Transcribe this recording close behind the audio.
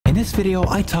this video,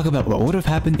 I talk about what would have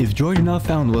happened if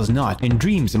GeorgeNotFound was not in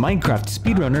Dream's Minecraft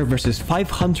Speedrunner vs 5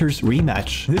 Hunters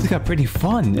rematch. This got pretty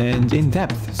fun and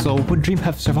in-depth, so would Dream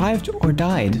have survived or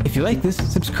died? If you like this,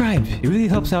 subscribe. It really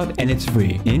helps out and it's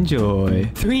free. Enjoy.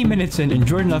 3 minutes in and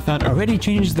GeorgeNotFound already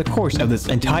changes the course of this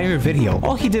entire video.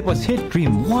 All he did was hit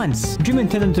Dream once. Dream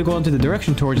intended to go into the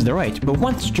direction towards the right, but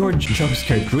once George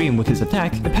jump-scared Dream with his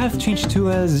attack, the path changed to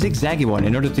a zigzaggy one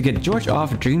in order to get George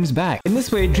off Dream's back. In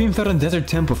this way, Dream fell on Desert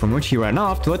Temple from which he ran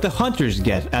off to let the hunters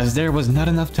get, as there was not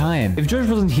enough time. If George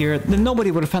wasn't here, then nobody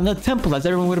would have found the temple, as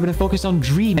everyone would have been focused on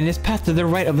Dream and his path to the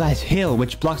right of that hill,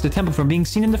 which blocks the temple from being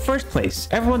seen in the first place.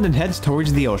 Everyone then heads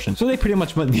towards the ocean, so they pretty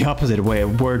much went the opposite way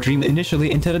of where Dream initially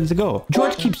intended to go.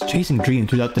 George keeps chasing Dream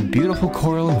throughout the beautiful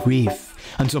coral reef,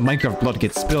 until Minecraft blood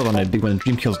gets spilled on it when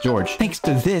Dream kills George. Thanks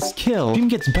to this kill, Dream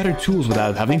gets better tools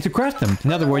without having to craft them.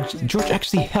 In other words, George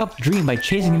actually helped Dream by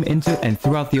chasing him into and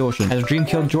throughout the ocean, as Dream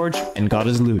killed George and got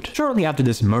his loot. Shortly after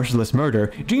this merciless murder,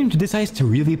 Dream decides to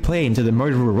really play into the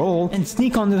murderer role and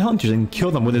sneak on the hunters and kill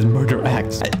them with his murder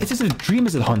axe. It's as if Dream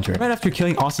is a hunter. Right after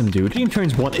killing Awesome Dude, Dream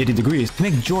turns 180 degrees to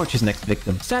make George his next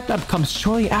victim. Sapnap comes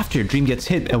shortly after Dream gets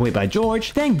hit away by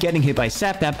George, then getting hit by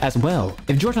Sapnap as well.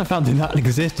 If GeorgeNotFound did not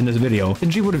exist in this video, then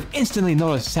Dream would have instantly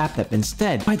noticed Sapnap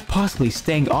instead, quite possibly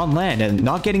staying on land and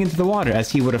not getting into the water,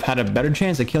 as he would have had a better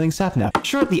chance of killing Sapnap.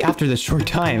 Shortly after this short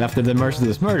time after the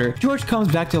merciless murder, George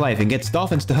comes back to life and gets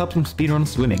dolphins to help him speedrun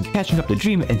swimming, catching up to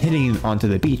Dream and hitting him onto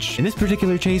the beach. In this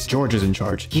particular chase, George is in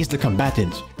charge. He's the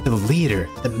combatant, the leader,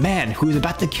 the man who is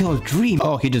about to kill Dream.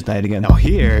 Oh, he just died again. Now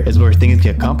here is where things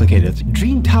get complicated.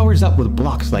 Dream towers up with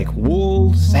blocks like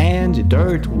wool, sand,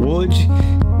 dirt, wood.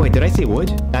 Wait, did I say wood?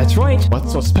 That's right.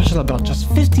 What's so special about just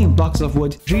 15 blocks of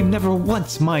wood? Dream never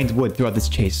once mined wood throughout this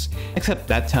chase, except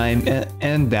that time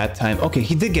and that time. Okay,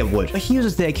 he did get wood, but he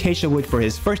uses the acacia wood for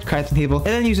his first crafting table and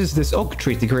then uses this oak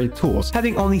tree to create tools,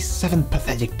 having only 7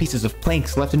 pathetic pieces of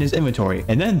planks left in his inventory.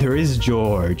 And then there is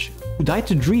George, who died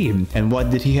to Dream, and what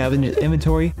did he have in his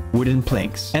inventory? Wooden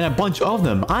planks, and a bunch of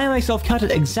them. I myself counted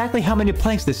exactly how many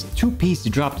planks this 2-piece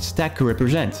dropped stack could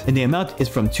represent, and the amount is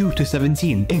from 2 to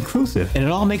 17 inclusive. And it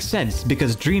all makes sense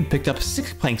because Dream picked up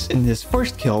 6 planks in his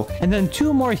first kill and then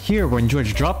 2 more here when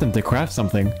George dropped them to craft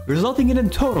something, resulting in a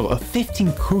total of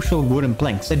 15 crucial wooden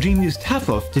planks that Dream used half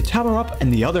of to tower up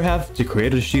and the other half to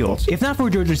create a shield. If not for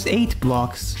George's 8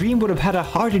 blocks, Dream would have had a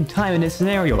harder time in this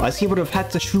scenario, as he would have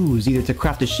had to choose either to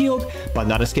craft a shield but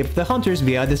not escape the hunters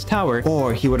via this tower,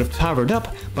 or he would have towered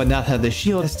up but not had the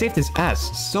shield that saved his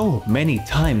ass so many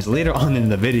times later on in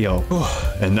the video.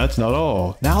 And that's not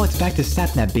all. Now it's back to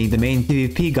Sapnap being the main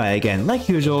PvP guy again. Like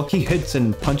usual, he hits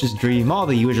and punches Dream, all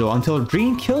the usual, until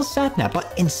Dream kills Sapnap.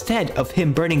 But instead of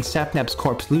him burning Sapnap's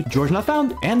corpse loot,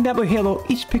 GeorgeNotFound and DannyWheels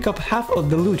each pick up half of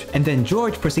the loot, and then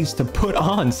George proceeds to put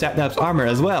on Sapnap's armor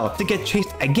as well, to get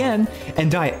chased again and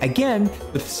die again,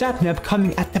 with Sapnap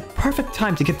coming at the perfect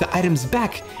time to get the items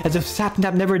back, as if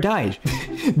Sapnap never died.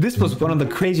 This was one of the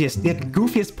craziest yet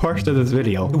goofiest parts of this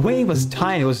video. The way it was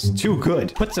timed was too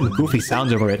good. Put some goofy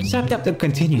sounds over it. Sapnap then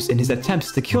continues in his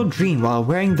attempts to kill Dream while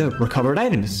wearing the recovered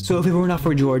items. So if it were not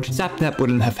for George, Sapnap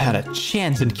wouldn't have had a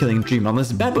chance in killing Dream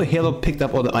unless Bad Boy Halo picked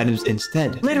up all the items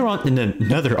instead. Later on in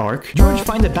another arc, George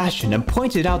finds a bastion and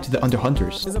points it out to the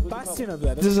Underhunters. There's a bastion over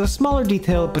there. This is a smaller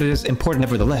detail, but it is important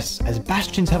nevertheless, as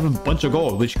bastions have a bunch of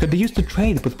gold which could be used to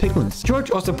trade with piglins. George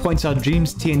also points out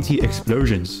Dream's TNT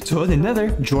explosions. So in the nether,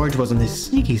 George was on his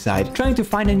sneaky side, trying to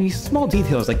find any small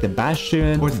details like the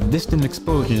bastion or the distant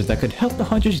explosions that could help the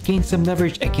hunters gain some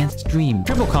leverage against Dream.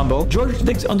 Triple combo, George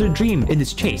digs under Dream in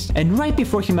his chase, and right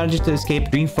before he manages to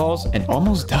escape, Dream falls and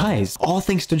almost dies, all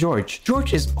thanks to George.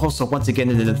 George is also once again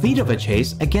in the lead of a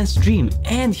chase against Dream,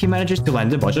 and he manages to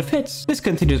land a bunch of hits. This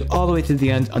continues all the way to the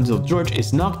end until George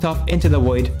is knocked off into the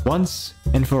void once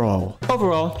and for all.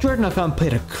 Overall, GeorgeNotFound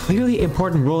played a clearly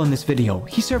important role in this video.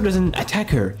 He served as an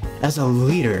attacker, as a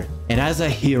leader, and as a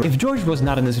hero. If George was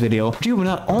not in this video, Dream would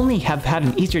not only have had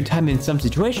an easier time in some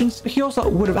situations, but he also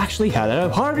would have actually had a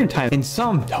harder time in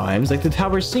some times, like the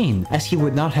tower scene, as he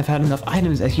would not have had enough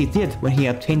items as he did when he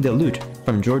obtained the loot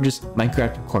from George's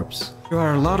Minecraft corpse. There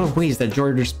are a lot of ways that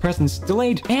George's presence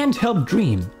delayed and helped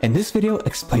Dream, and this video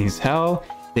explains how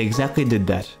they exactly did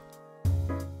that.